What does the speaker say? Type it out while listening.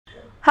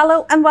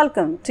Hello and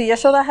welcome to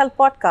Yashoda Health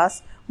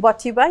Podcast, brought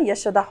to you by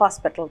Yashoda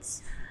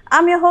Hospitals.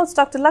 I'm your host,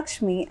 Dr.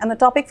 Lakshmi, and the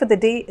topic for the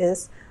day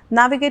is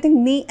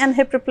navigating knee and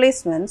hip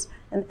replacements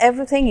and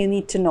everything you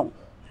need to know.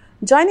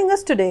 Joining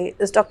us today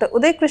is Dr.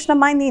 Uday Krishna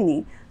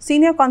Myneni,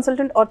 Senior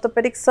Consultant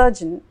Orthopaedic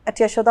Surgeon at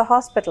Yashoda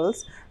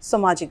Hospitals,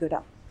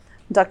 Somajiguda.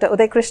 Dr.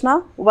 Uday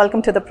Krishna,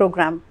 welcome to the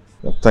program.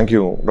 Thank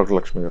you, Dr.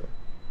 Lakshmi.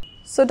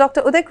 So,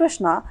 Dr. Uday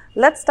Krishna,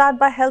 let's start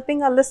by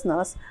helping our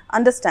listeners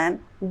understand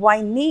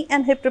why knee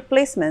and hip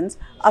replacements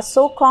are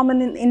so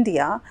common in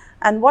India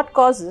and what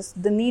causes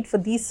the need for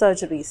these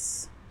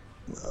surgeries.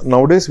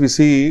 Nowadays, we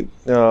see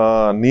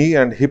knee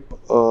and hip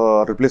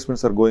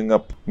replacements are going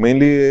up.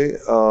 Mainly,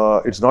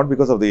 it's not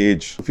because of the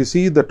age. If you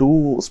see the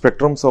two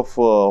spectrums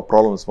of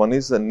problems, one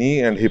is the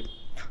knee and hip.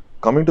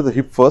 Coming to the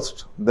hip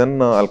first,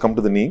 then I'll come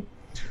to the knee.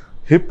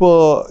 Hip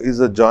is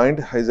a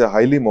joint, is a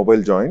highly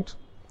mobile joint,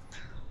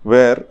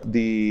 where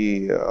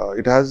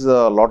it has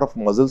a lot of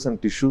muscles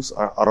and tissues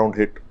around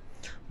it.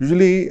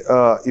 Usually,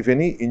 if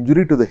any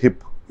injury to the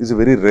hip is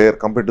very rare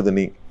compared to the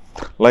knee.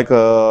 Like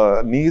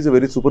knee is a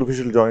very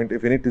superficial joint.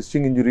 If any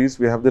twisting injuries,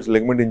 we have this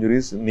ligament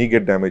injuries, knee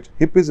get damaged.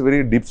 Hip is a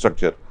very deep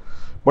structure.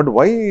 But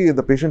why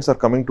the patients are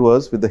coming to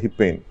us with the hip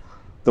pain?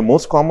 The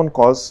most common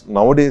cause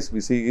nowadays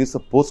we see is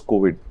post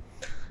COVID.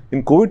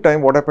 In COVID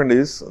time, what happened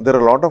is there are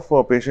a lot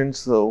of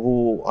patients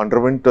who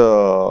underwent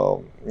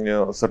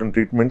certain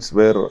treatments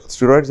where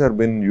steroids have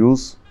been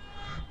used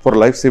for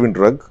life-saving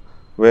drug,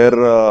 where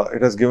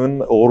it has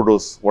given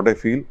overdose, what I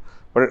feel.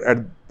 But at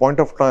point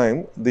of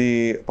time,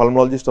 the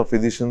pulmonologist or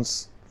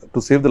physicians,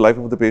 to save the life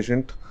of the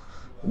patient,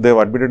 they have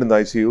admitted in the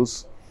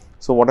ICUs.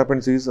 So what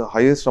happens is the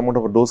highest amount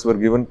of a dose were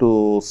given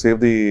to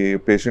save the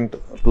patient,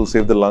 to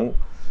save the lung.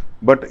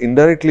 But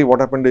indirectly, what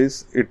happened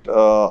is it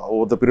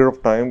over the period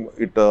of time,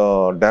 it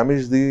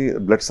damaged the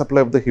blood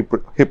supply of the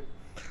hip.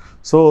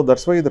 So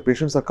that's why the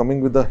patients are coming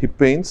with the hip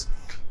pains.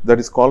 That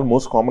is called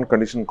most common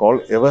condition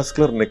called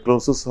avascular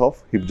necrosis of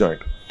hip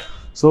joint.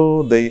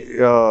 So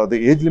the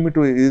age limit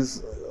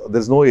is,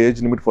 there's no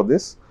age limit for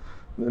this.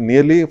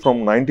 Nearly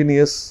from 19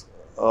 years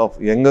of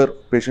younger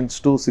patients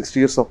to 60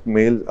 years of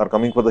male are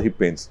coming for the hip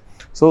pains.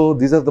 So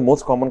these are the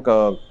most common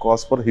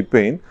cause for hip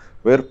pain,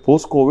 where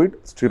post-COVID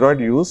steroid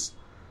use,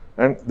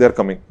 and they are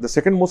coming. The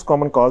second most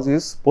common cause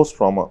is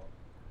post-trauma.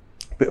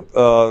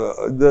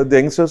 The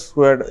youngsters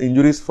who had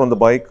injuries from the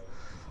bike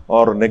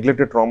or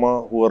neglected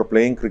trauma, who are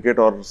playing cricket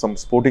or some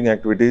sporting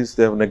activities,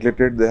 they have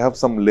neglected, they have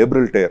some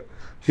labral tear.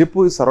 Hip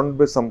is surrounded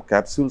by some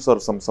capsules or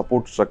some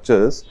support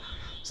structures.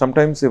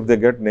 Sometimes if they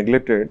get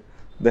neglected,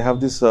 they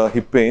have this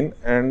hip pain,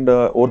 and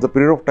over the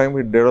period of time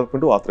it develops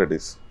into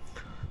arthritis.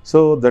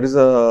 So that is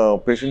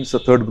a patient's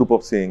third group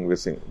of saying we're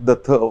seeing. The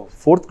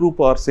fourth group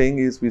are saying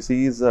is we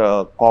see is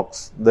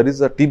COX, that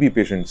is TB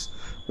patients,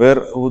 where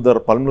their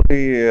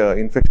pulmonary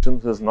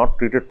infections is not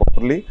treated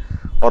properly,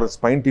 or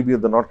spine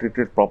TB are not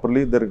treated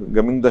properly. They're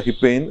giving the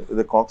hip pain,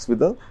 the COX with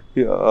the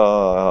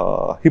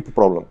hip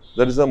problem.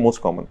 That is the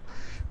most common.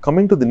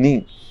 Coming to the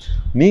knee.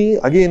 Knee,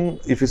 again,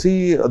 if you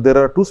see, there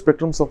are two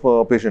spectrums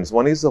of patients.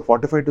 One is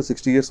 45 to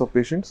 60 years of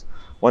patients.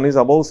 One is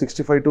above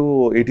 65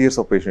 to 80 years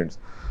of patients.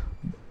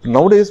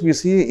 Nowadays, we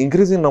see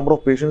increasing number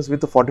of patients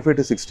with 45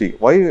 to 60.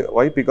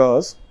 Why?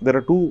 Because there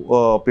are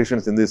two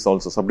patients in this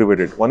also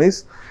subdivided. One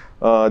is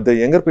the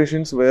younger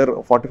patients where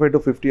 45 to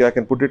 50, I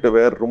can put it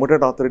where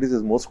rheumatoid arthritis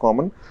is most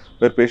common,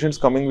 where patients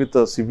coming with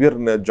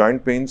severe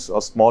joint pains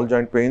or small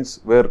joint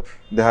pains where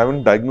they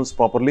haven't diagnosed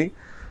properly,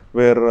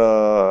 where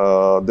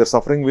they're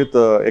suffering with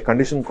a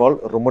condition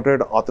called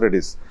rheumatoid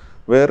arthritis,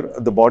 where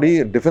the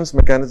body defense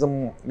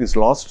mechanism is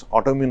lost,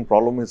 autoimmune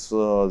problem is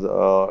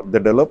they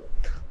develop.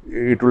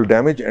 It will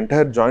damage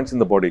entire joints in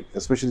the body,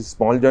 especially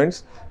small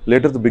joints,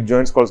 later the big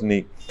joints called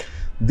knee.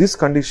 This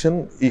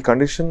condition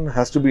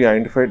has to be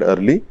identified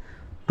early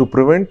to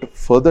prevent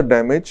further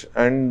damage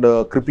and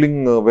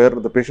crippling where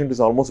the patient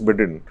is almost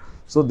bedridden.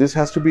 So this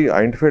has to be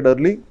identified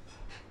early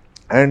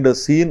and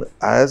seen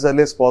as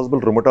early as possible,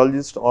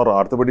 rheumatologist or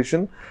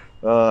orthopedician,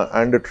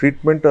 and the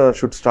treatment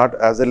should start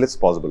as early as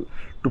possible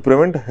to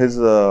prevent his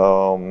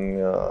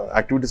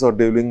activities or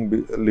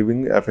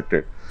living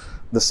affected.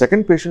 The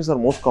second patients are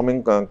most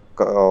coming to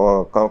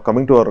our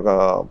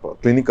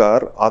clinic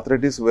are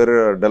arthritis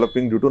were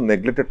developing due to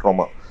neglected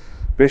trauma.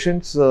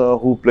 Patients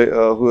who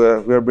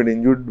have been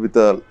injured with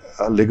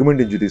ligament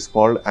injuries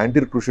called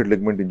anterior cruciate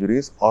ligament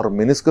injuries or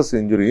meniscus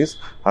injuries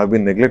have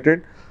been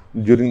neglected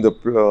during the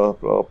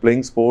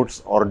playing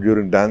sports or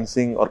during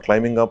dancing or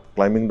climbing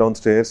down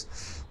stairs.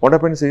 What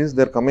happens is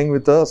they're coming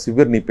with a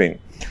severe knee pain.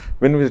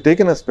 When we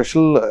taken a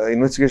special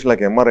investigation like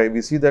MRI,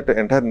 we see that the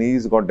entire knee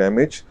has got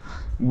damage,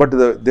 but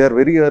they are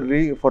very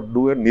early for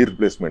do a knee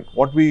replacement.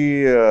 What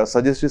we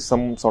suggest is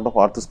some sort of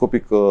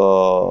arthroscopic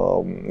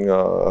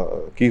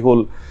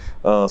keyhole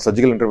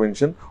surgical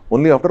intervention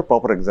only after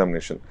proper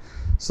examination.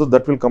 So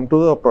that will come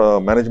to the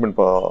management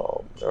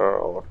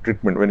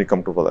treatment when you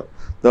come to that.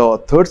 The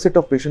third set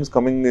of patients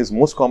coming is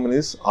most common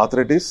is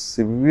arthritis,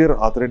 severe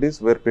arthritis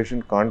where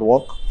patient can't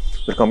walk.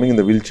 They're coming in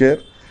the wheelchair,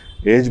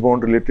 age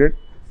bound related.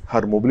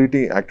 Her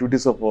mobility,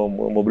 activities of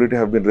mobility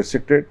have been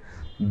restricted.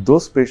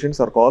 those patients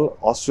are called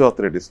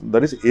osteoarthritis.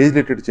 That is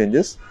age-related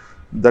changes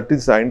that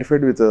is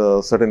identified with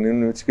certain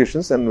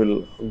investigations and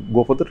will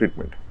go for the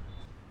treatment.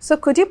 So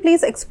could you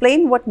please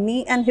explain what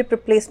knee and hip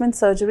replacement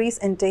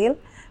surgeries entail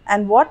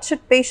and what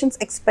should patients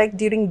expect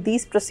during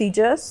these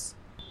procedures?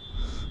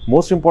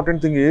 Most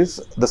important thing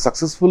is the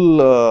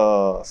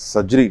successful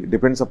surgery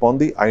depends upon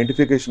the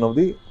identification of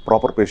the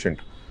proper patient.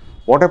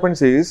 What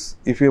happens is,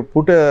 if you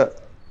put a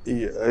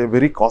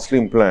very costly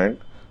implant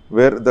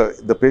where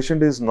the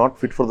patient is not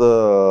fit for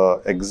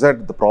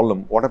the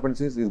problem, what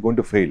happens is going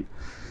to fail.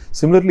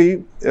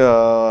 Similarly,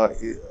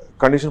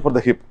 condition for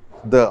the hip,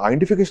 the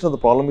identification of the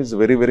problem is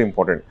very, very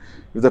important.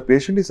 If the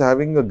patient is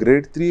having a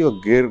grade 3 or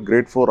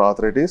grade 4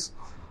 arthritis,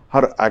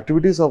 her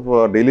activities of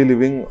daily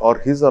living or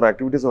his or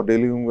activities of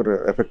daily living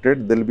were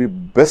affected, they will be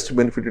best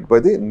benefited by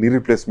the knee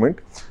replacement,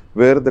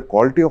 where the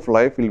quality of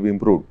life will be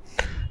improved.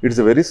 It is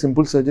a very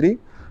simple surgery,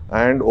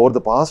 and over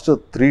the past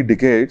 3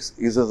 decades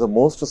is the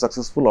most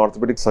successful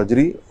orthopedic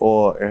surgery,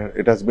 or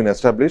it has been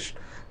established,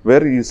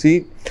 where you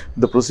see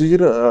the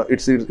procedure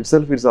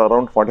itself is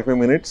around 45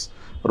 minutes.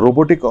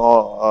 Robotic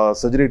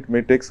surgery, it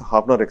may take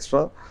half an hour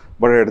extra,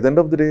 but at the end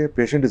of the day,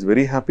 patient is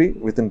very happy.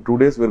 Within 2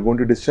 days, we are going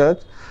to discharge.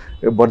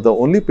 But the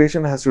only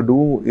patient has to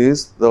do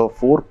is the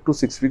 4 to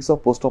 6 weeks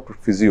of post-op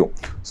physio,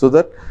 so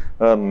that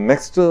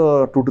next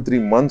 2 to 3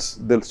 months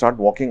they'll start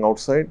walking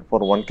outside for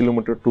 1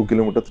 kilometer, 2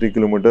 kilometer, 3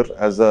 kilometer.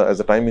 As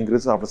the time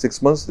increases, after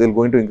 6 months, they're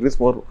going to increase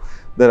more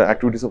their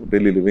activities of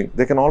daily living.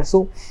 They can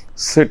also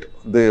sit.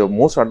 The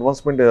most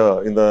advancement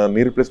in the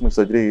knee replacement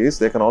surgery is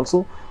they can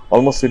also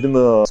almost sit in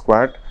the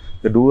squat.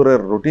 They do their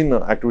routine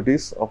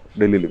activities of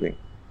daily living.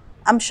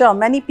 I'm sure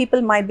many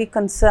people might be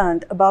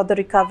concerned about the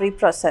recovery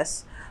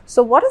process.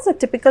 So what is a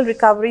typical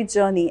recovery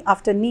journey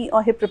after knee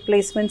or hip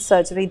replacement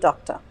surgery,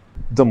 doctor?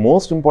 The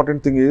most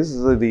important thing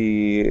is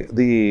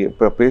the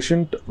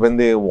patient, when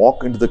they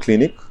walk into the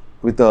clinic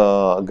with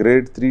a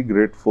grade 3,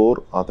 grade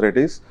 4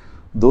 arthritis,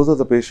 those are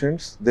the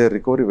patients, they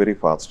recover very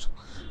fast.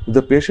 If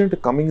the patient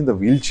coming in the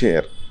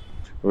wheelchair,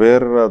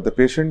 where the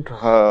patient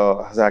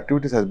has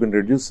activities has been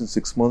reduced in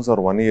 6 months or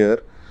 1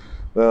 year,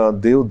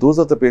 those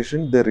are the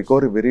patients, they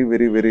recover very,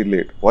 very, very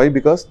late. Why?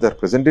 Because their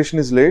presentation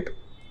is late.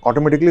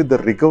 Automatically the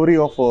recovery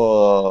of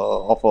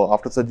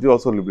after surgery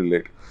also will be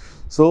late.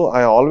 So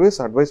I always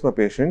advise my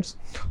patients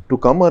to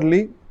come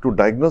early, to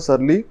diagnose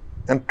early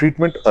and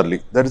treatment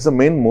early. That is the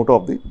main motto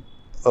of the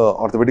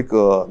orthopedic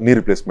knee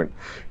replacement.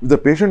 If the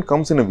patient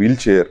comes in a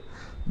wheelchair,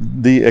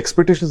 the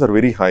expectations are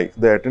very high.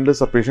 The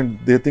attenders or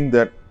patient, they think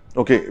that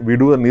okay, we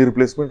do a knee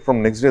replacement,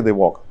 from next day they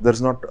walk. That's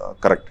not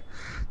correct.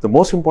 The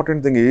most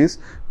important thing is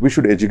we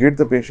should educate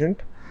the patient.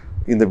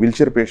 In the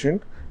wheelchair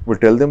patient, we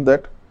tell them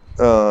that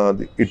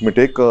it may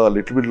take a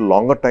little bit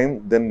longer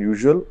time than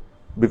usual,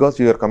 because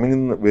you are coming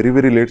in a very,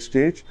 very late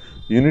stage.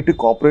 You need to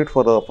cooperate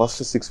for the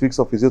first 6 weeks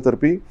of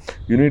physiotherapy.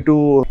 You need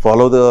to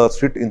follow the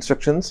strict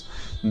instructions.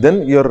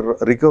 Then your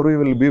recovery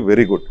will be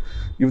very good.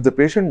 If the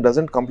patient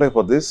doesn't comply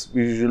for this,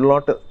 we should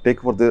not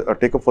take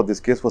up for this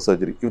case for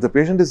surgery. If the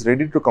patient is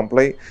ready to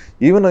comply,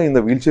 even in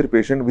the wheelchair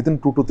patient, within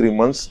 2 to 3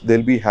 months,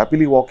 they'll be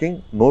happily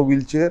walking, no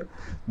wheelchair.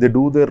 They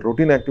do their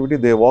routine activity,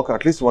 they walk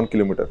at least 1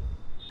 kilometer.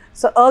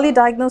 So early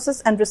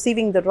diagnosis and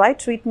receiving the right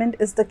treatment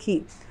is the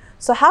key.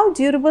 So how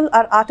durable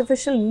are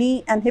artificial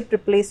knee and hip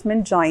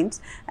replacement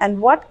joints,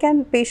 and what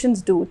can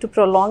patients do to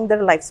prolong their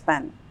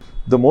lifespan?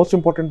 The most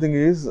important thing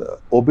is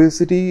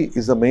obesity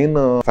is the main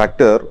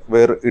factor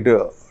where it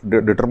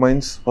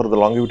determines for the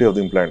longevity of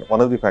the implant,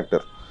 one of the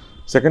factor.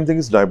 Second thing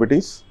is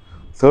diabetes.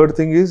 Third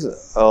thing is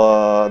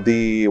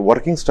the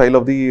working style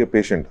of the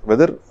patient,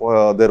 whether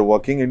they're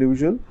working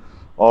individual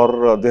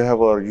or they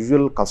have a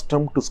usual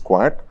custom to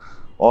squat,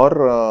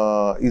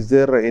 or is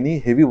there any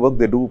heavy work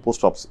they do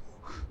post-ops.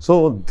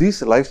 So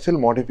these lifestyle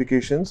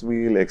modifications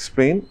we will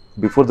explain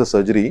before the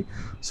surgery,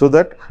 so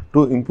that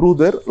to improve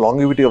their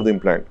longevity of the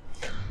implant.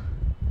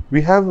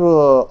 We have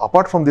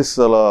apart from this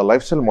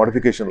lifestyle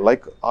modification,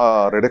 like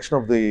reduction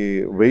of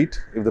the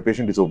weight if the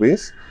patient is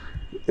obese,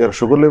 their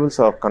sugar levels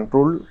are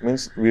controlled,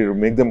 means we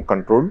make them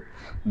controlled.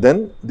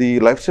 Then the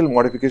lifestyle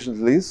modifications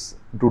is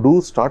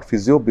to start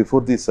physio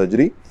before the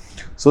surgery,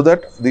 so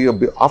that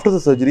after the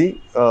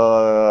surgery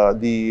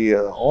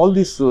all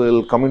this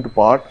will come into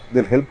part.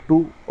 They'll help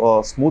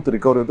to smooth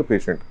recovery of the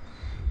patient.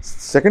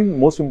 Second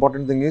most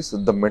important thing is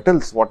the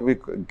metals what we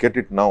get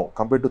it now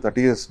compared to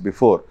 30 years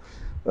before.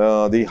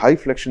 The high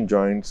flexion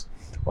joints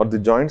or the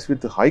joints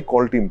with high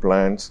quality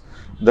implants,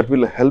 that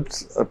will help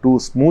to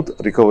smooth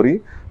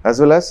recovery, as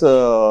well as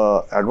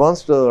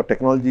advanced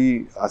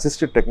technology,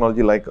 assisted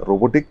technology like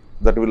robotic,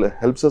 that will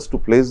helps us to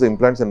place the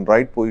implants in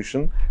right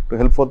position to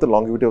help for the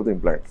longevity of the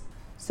implant.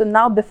 So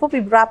now, before we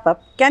wrap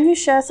up, can you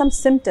share some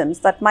symptoms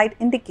that might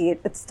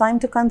indicate it's time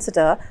to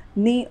consider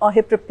knee or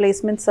hip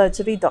replacement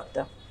surgery,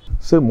 doctor?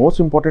 So most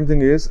important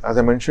thing is, as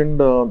I mentioned,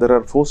 there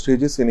are 4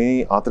 stages in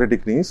any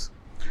arthritic knees.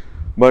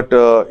 But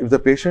if the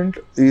patient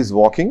is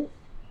walking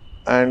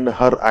and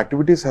her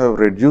activities have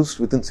reduced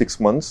within 6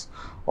 months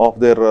of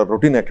their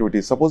routine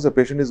activities, suppose the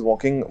patient is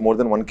walking more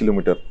than 1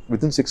 kilometer,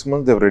 within 6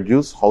 months they have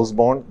reduced,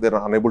 housebound, they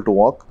are unable to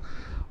walk,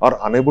 are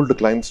unable to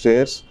climb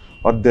stairs,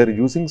 or they're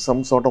using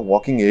some sort of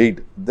walking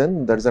aid,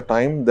 then there is a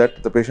time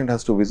that the patient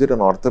has to visit an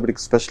orthopedic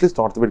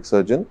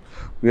surgeon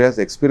who has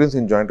experience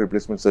in joint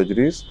replacement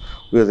surgeries,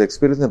 who has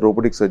experience in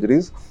robotic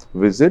surgeries,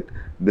 visit,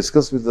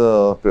 discuss with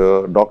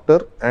the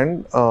doctor,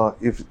 and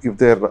if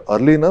they're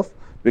early enough,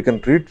 we can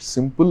treat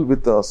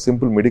with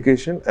simple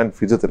medication and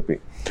physiotherapy.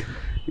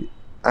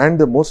 And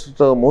the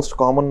most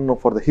common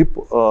for the hip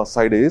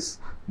side is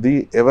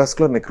the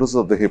avascular necrosis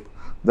of the hip.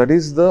 That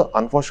is the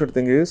unfortunate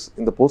thing is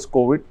in the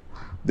post-COVID,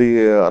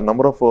 the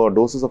number of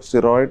doses of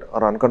steroid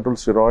or uncontrolled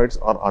steroids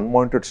or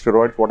unmonitored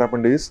steroids, what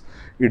happened is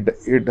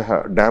it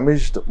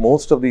damaged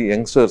most of the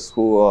youngsters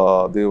who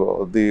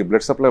the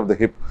blood supply of the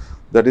hip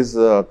that is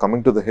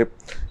coming to the hip.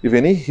 If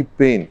any hip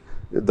pain,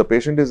 the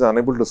patient is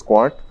unable to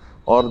squat,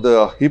 or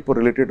the hip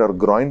related or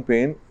groin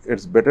pain,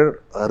 it's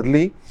better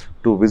early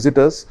to visit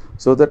us,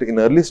 so that in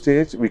early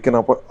stage we can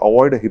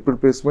avoid a hip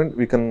replacement.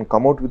 We can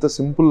come out with a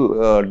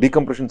simple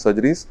decompression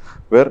surgeries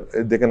where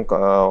they can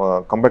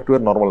come back to a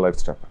normal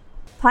lifestyle.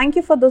 Thank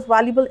you for those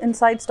valuable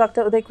insights,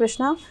 Dr. Uday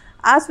Krishna.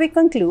 As we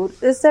conclude,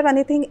 is there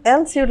anything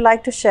else you'd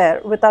like to share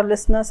with our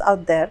listeners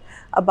out there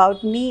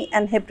about knee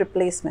and hip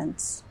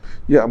replacements?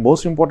 Yeah,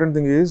 most important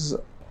thing is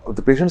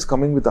the patients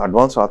coming with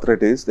advanced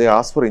arthritis, they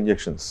ask for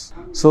injections.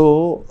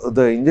 So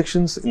the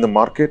injections in the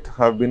market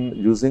have been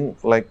using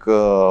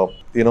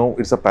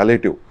it's a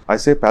palliative. I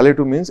say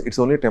palliative means it's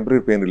only a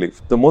temporary pain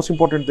relief. The most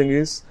important thing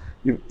is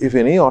if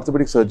any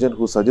orthopedic surgeon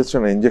who suggests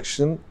an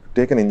injection,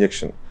 take an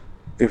injection.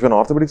 If an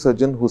orthopedic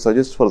surgeon who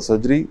suggests for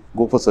surgery,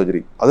 go for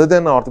surgery. Other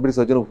than an orthopedic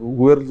surgeon,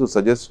 whoever to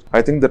suggest,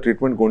 I think the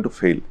treatment is going to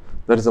fail.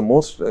 That is the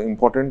most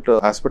important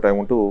aspect I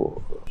want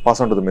to pass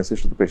on to the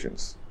message to the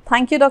patients.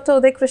 Thank you, Dr.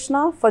 Uday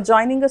Krishna, for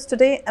joining us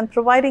today and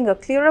providing a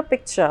clearer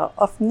picture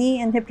of knee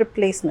and hip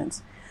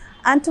replacements.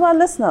 And to our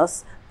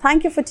listeners,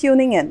 thank you for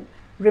tuning in.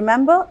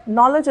 Remember,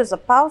 knowledge is a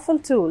powerful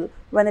tool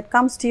when it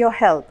comes to your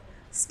health.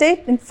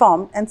 Stay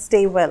informed and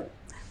stay well.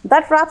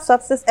 That wraps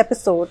up this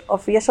episode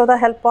of Yashoda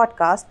Health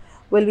Podcast.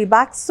 We'll be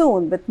back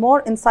soon with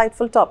more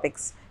insightful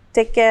topics.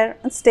 Take care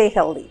and stay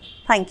healthy.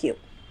 Thank you.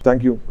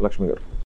 Thank you, Lakshmi Garu.